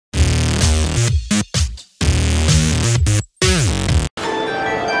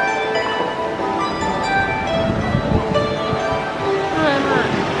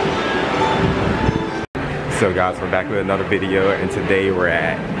So guys, we're back with another video, and today we're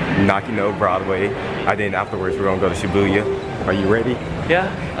at Nakano Broadway. And then afterwards we're gonna go to Shibuya. Are you ready?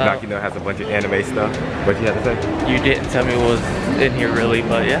 Yeah. Nakano has a bunch of anime stuff. What you have to say? You didn't tell me what was in here really,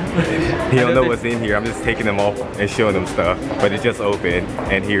 but yeah. He don't know what's in here. I'm just taking them off and showing them stuff. But it's just open,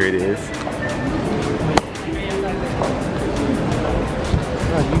 and here it is.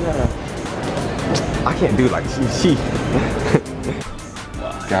 I can't do like she.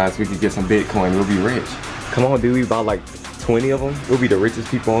 Guys, we could get some Bitcoin. We'll be rich. Come on, dude. We buy like 20 of them. We'll be the richest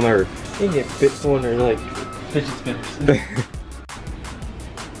people on earth. You can get Bitcoin or like fidget spinners.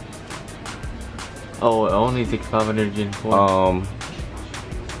 Oh, it only takes 500 yen coin.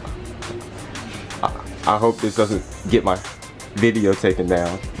 I hope this doesn't get my video taken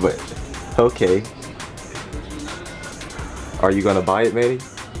down, but okay. Are you gonna buy it, Meiji?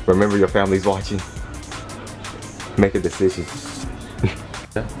 Remember, your family's watching. Make a decision.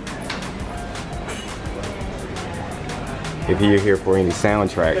 If you're here for any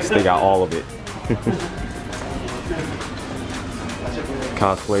soundtracks, they got all of it.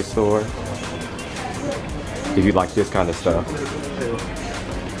 Cosplay store. If you like this kind of stuff.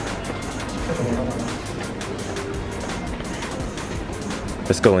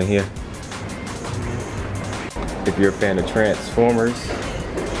 Let's go in here. If you're a fan of Transformers,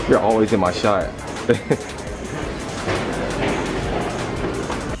 you're always in my shot.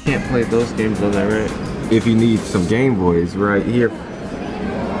 Can't play those games on there, right? If you need some Game Boys, right here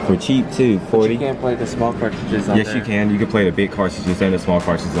for cheap too, 40. You can't play the small cartridges on there. Yes, you can. You can play the big cartridges and the small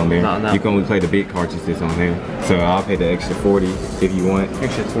cartridges on there. You can only play the big cartridges on there. So I'll pay the extra 40 if you want.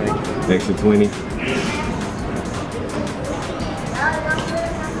 Extra 20. Extra 20.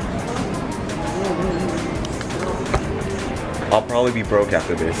 I'll probably be broke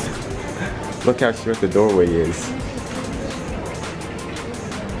after this. Look how short the doorway is.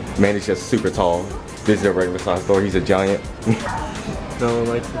 Man, it's just super tall. This is a regular size door. He's a giant. No one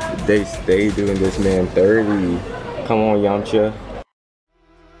likes it. They stay doing this, man. 30. Come on, Yamcha.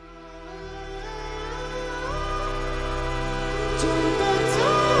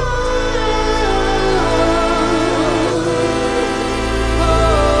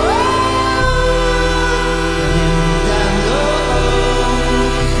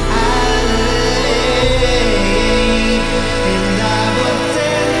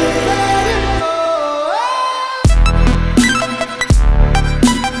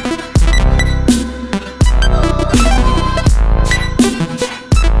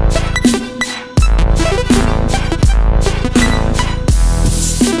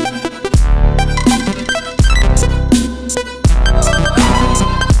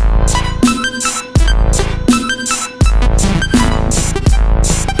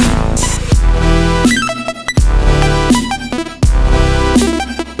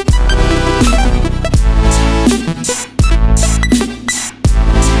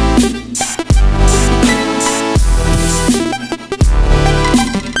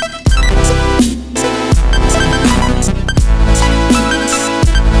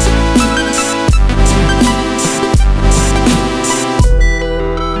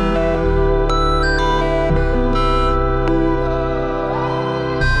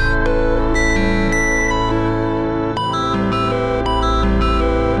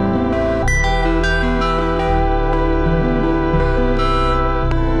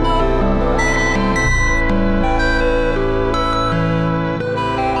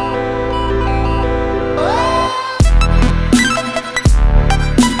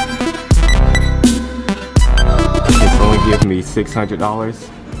 $600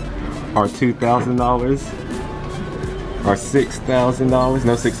 or $2,000 or $6,000,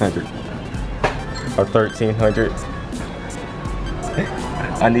 no, 600 or 1,300.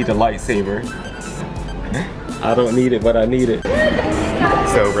 I need a lightsaber. I don't need it, but I need it.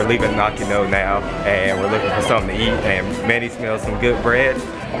 So we're leaving Nakano now, and we're looking for something to eat, and Manny smells some good bread,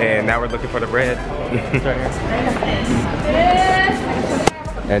 and now we're looking for the bread.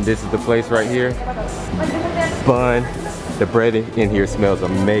 And this is the place right here. Bun. The bread in here smells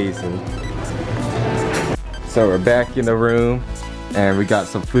amazing. So we're back in the room, and we got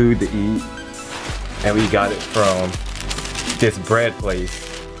some food to eat, and we got it from this bread place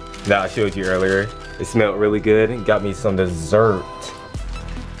that I showed you earlier. It smelled really good. It got me some dessert.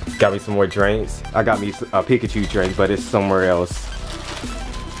 Got me some more drinks. I got me a Pikachu drink, but it's somewhere else.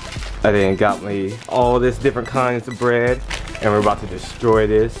 And then got me all this different kinds of bread, and we're about to destroy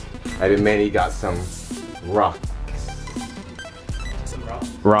this. And then Manny got some Rocky.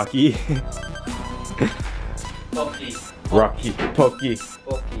 Totti. Rocky. Pokey.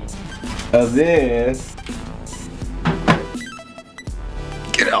 And then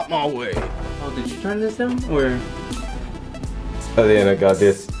get out my way. Oh, did you turn this down or? And then I got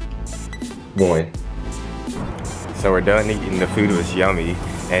this one. So we're done eating. The food was yummy,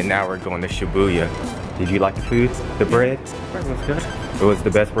 and now we're going to Shibuya. Did you like the food? The bread? Bread was good. It was the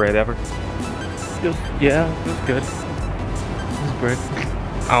best bread ever? Yeah, it was good. It was bread.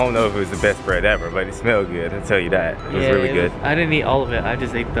 I don't know if it was the best bread ever, but it smelled good, I'll tell you that. It was really good. I didn't eat all of it, I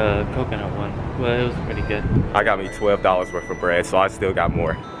just ate the coconut one. But it was pretty good. I got me $12 worth of bread, so I still got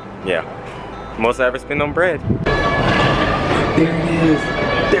more. Yeah. Most I ever spent on bread. There it is.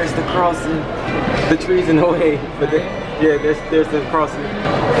 There's the crossing. The tree's in the way. But yeah, there's the crossing.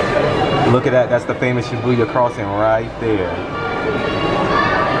 Look at that. That's the famous Shibuya Crossing right there.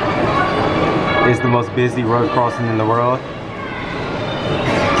 It's the most busy road crossing in the world.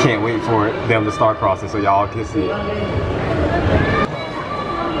 Can't wait for them to start crossing so y'all can see it.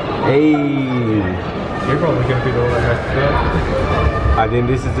 Hey. You're probably gonna be the one that has to go. And then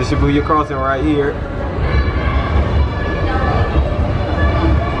this is the Shibuya Crossing right here.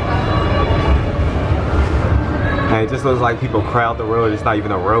 And it just looks like people crowd the road. It's not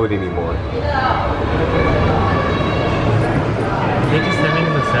even a road anymore. Are they just standing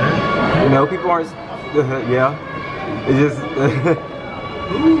in the center? No, people aren't. Yeah. It's just.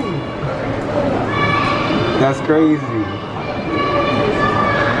 That's crazy.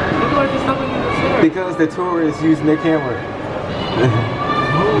 People are just stopping in the center. Because the tourists using their camera.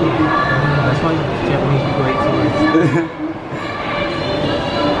 That's why Japanese people hate tourists.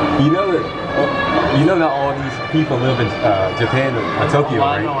 You know not all these people live in Japan or Tokyo,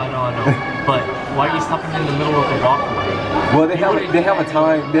 right? I know. But why are you stopping in the middle of the walkway? Well, they have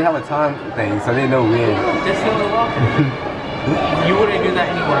a time thing, so they know when. Just in the walkway. You wouldn't do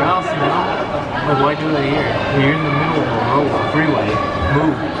that anywhere else, you know? Like, why do it here? You're in the middle of a road, a freeway.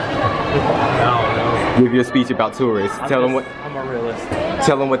 Move. No. Give your speech about tourists. I'm a realist.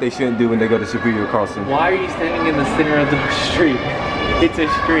 Tell them what they shouldn't do when they go to Shibuya Crossing. Why are you standing in the center of the street? It's a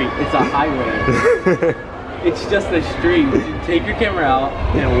street. It's a highway. It's just a street. You take your camera out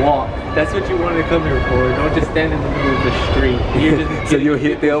and walk. That's what you wanted to come here for. Don't just stand in the middle of the street. You're just so you'll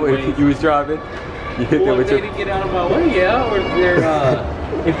hit them if you was driving? You hit them with they didn't get out of my way, yeah. Or they're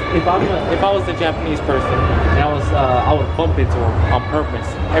if I was a Japanese person and I would bump into them on purpose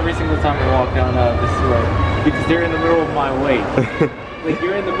every single time I walk down this road because they're in the middle of my way. Like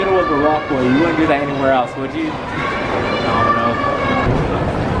you're in the middle of a walkway. You wouldn't do that anywhere else, would you? No.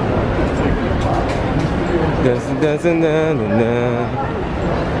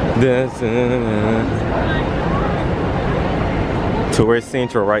 Tourist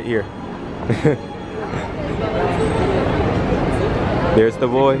Central right here. There's the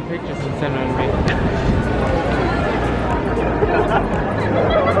boy. Pictures and send them to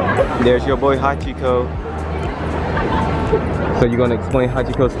me. There's your boy Hachikō. So you gonna explain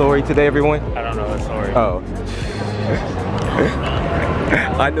Hachikō's story today, everyone? I don't know the story. Oh.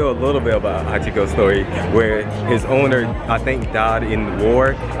 I know a little bit about Hachikō's story, where his owner, I think, died in the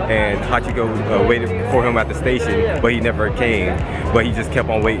war, and Hachikō waited for him at the station, but he never came. But he just kept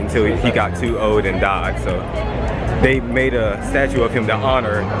on waiting until he got too old and died. So they made a statue of him to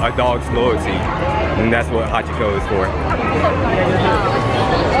honor a dog's loyalty, and that's what Hachikō is for.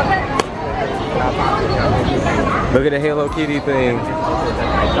 Look at the Hello Kitty thing.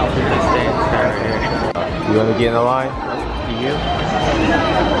 You want to get in the line? You?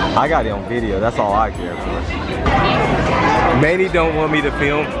 I got it on video, that's all I care for. Manny don't want me to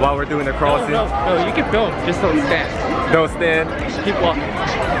film while we're doing the crossing. No, you can film, just don't stand. Don't stand? Just keep walking.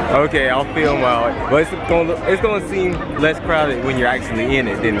 Okay, I'll film while but it's gonna seem less crowded when you're actually in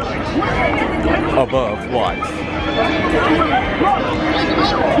it than above. Watch.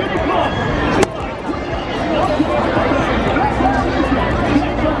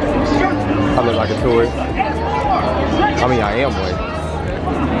 I look like a tourist. I mean, I am one.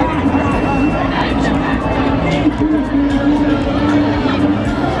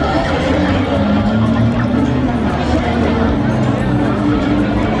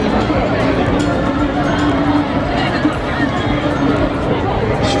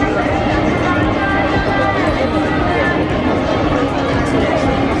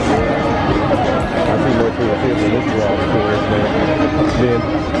 I see more tourists here than this is all the tourists, man.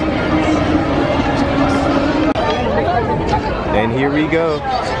 And here we go.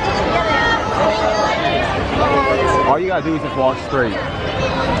 All you gotta do is just walk straight.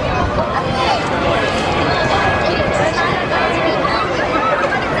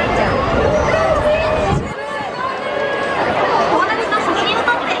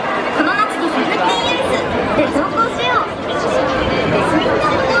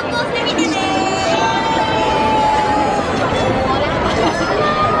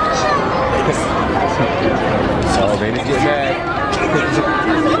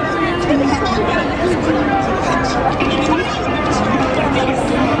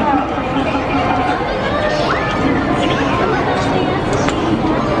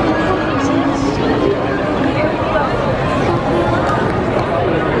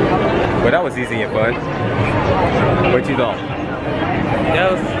 But that was easy and fun. What you thought? Yeah,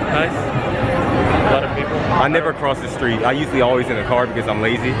 it was nice. A lot of people. I never cross the street. I usually always in a car because I'm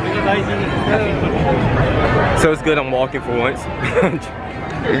lazy. So it's good I'm walking for once.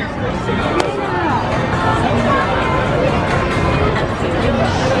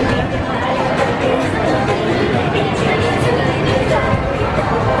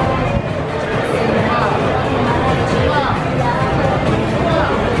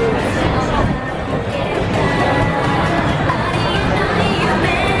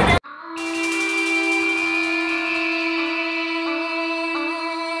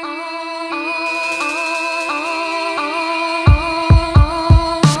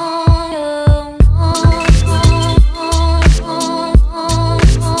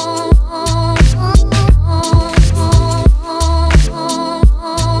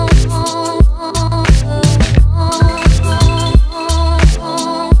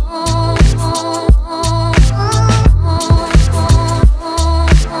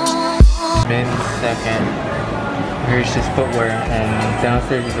 Here's just footwear, and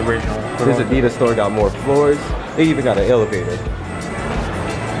downstairs is original. This Adidas store got more floors. They even got an elevator.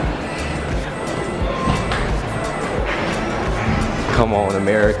 Come on,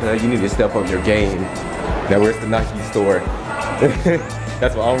 America, you need to step up your game. Now where's the Nike store?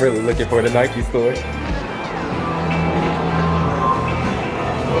 That's what I'm really looking for, the Nike store.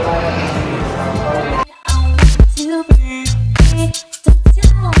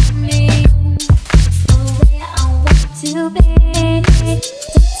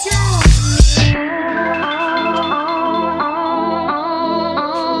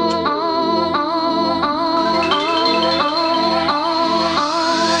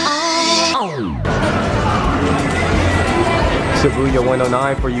 Shibuya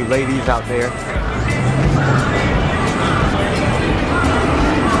 109 for you ladies out there.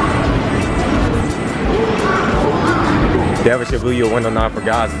 They have a Shibuya 109 for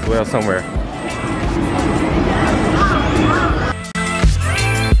guys as well somewhere.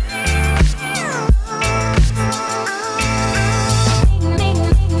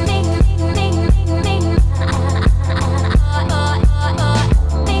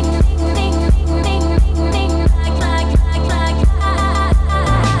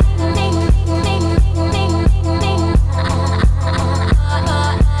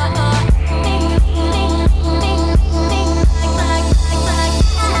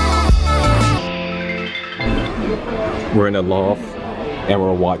 We're in a loft and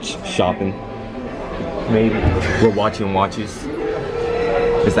we're watch shopping. Maybe. We're watching watches.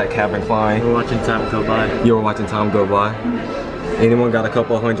 Is that Calvin Klein? We're watching time go by. You were watching time go by. Anyone got a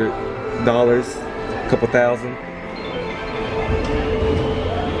couple $100? Couple thousand?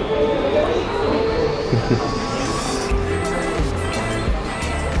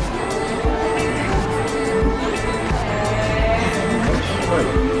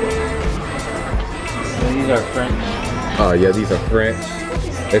 These are French. Oh yeah, these are French.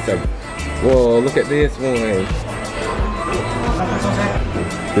 It's a, whoa, look at this one.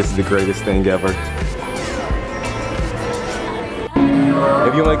 This is the greatest thing ever.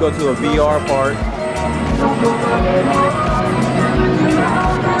 If you want to go to a VR park,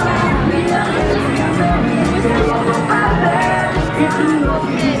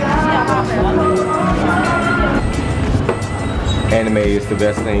 anime is the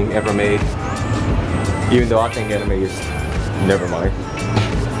best thing ever made. Even though I think anime is, never mind.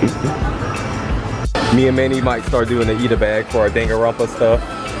 Me and Manny might start doing the eat a bag for our Danganronpa stuff.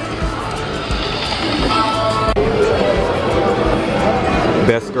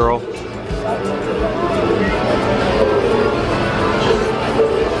 Best girl.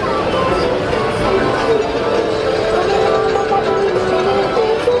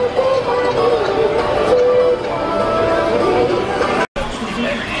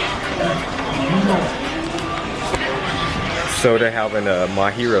 So they're having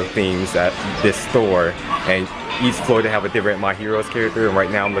My Hero themes at this store, and each floor they have a different My Heroes character, and right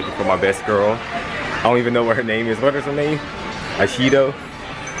now I'm looking for my best girl. I don't even know what her name is. What is her name? Ashido?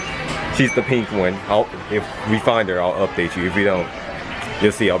 She's the pink one. If we find her, I'll update you. If we don't,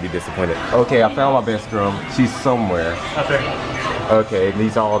 you'll see I'll be disappointed. Okay, I found my best girl. She's somewhere. Up there. Okay,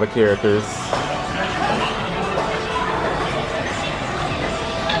 these are all the characters.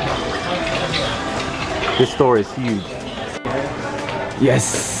 This store is huge.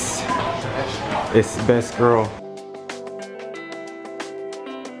 Yes! It's best girl.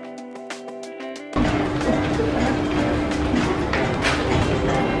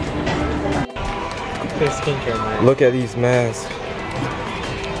 Their skincare masks. Look at these masks.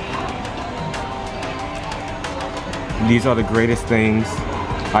 These are the greatest things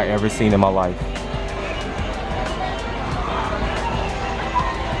I ever seen in my life.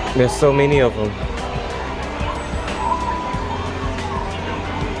 There's so many of them.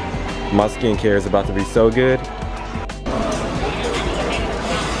 My skincare is about to be so good.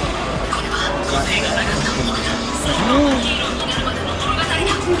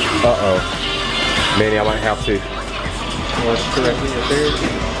 Uh-oh. Manny, I might have to. What's the rest of the series?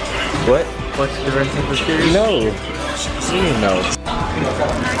 What? What's the rest of the series? No. No.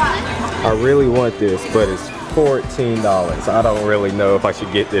 I really want this, but it's $14. I don't really know if I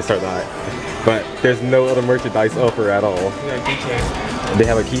should get this or not. But there's no other merchandise offer at all. You got a keychain. They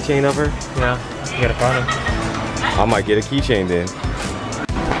have a keychain offer? Yeah, you gotta find them. I might get a keychain then.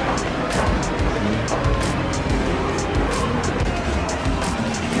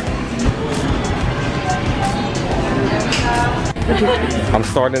 I'm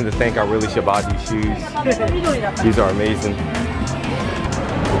starting to think I really should buy these shoes. These are amazing.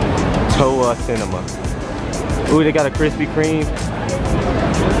 Toa Cinema. Ooh, they got a Krispy Kreme.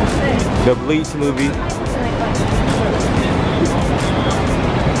 The Bleach movie.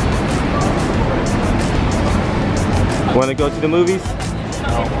 Want to go to the movies?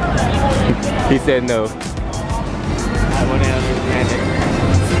 No. He said no. I wouldn't understand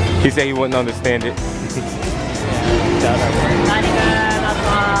it. He said he wouldn't understand it.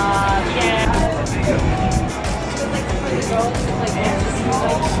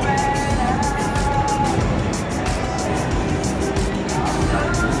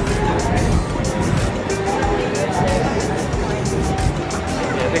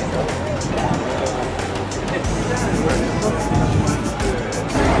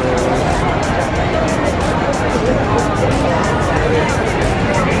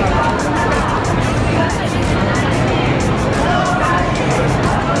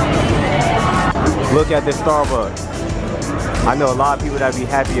 Look at this Starbucks. I know a lot of people that be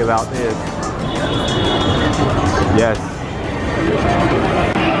happy about this. Yes.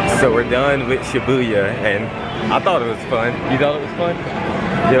 So we're done with Shibuya, and I thought it was fun. You thought it was fun?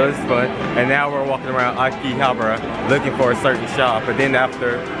 Yeah, it was fun. And now we're walking around Akihabara looking for a certain shop. But then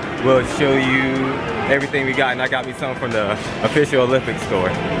after, we'll show you everything we got. And I got me some from the official Olympic store.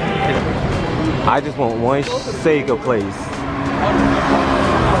 I just want one Sega place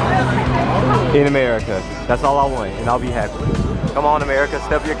in America. That's all I want, and I'll be happy. Come on, America,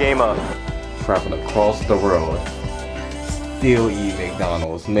 step your game up. Traveling across the world. Still eat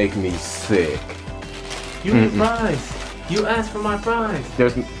McDonald's. Make me sick. You need fries. You asked for my fries.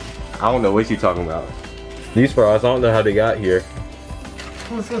 I don't know what you're talking about. These fries, I don't know how they got here.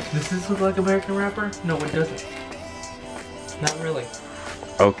 Does this look like American wrapper? No, it doesn't. Not really.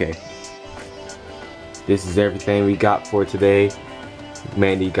 Okay. This is everything we got for today.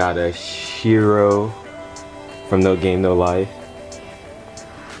 Mandy got a Shiro from No Game No Life.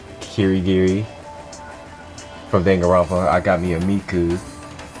 Kirigiri from Danganronpa. I got me a Miku.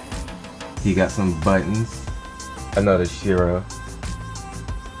 He got some buttons. Another Shiro.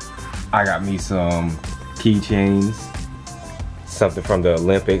 I got me some keychains. Something from the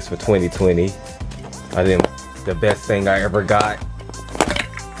Olympics for 2020. I think the best thing I ever got.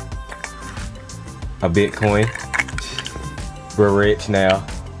 A Bitcoin. We're rich now.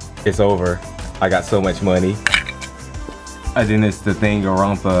 It's over. I got so much money. And then it's the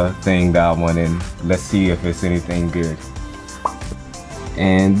Danganronpa thing that I wanted. Let's see if it's anything good.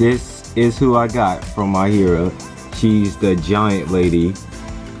 And this is who I got from my hero. She's the giant lady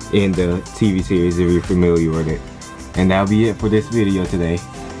in the TV series if you're familiar with it. And that'll be it for this video today.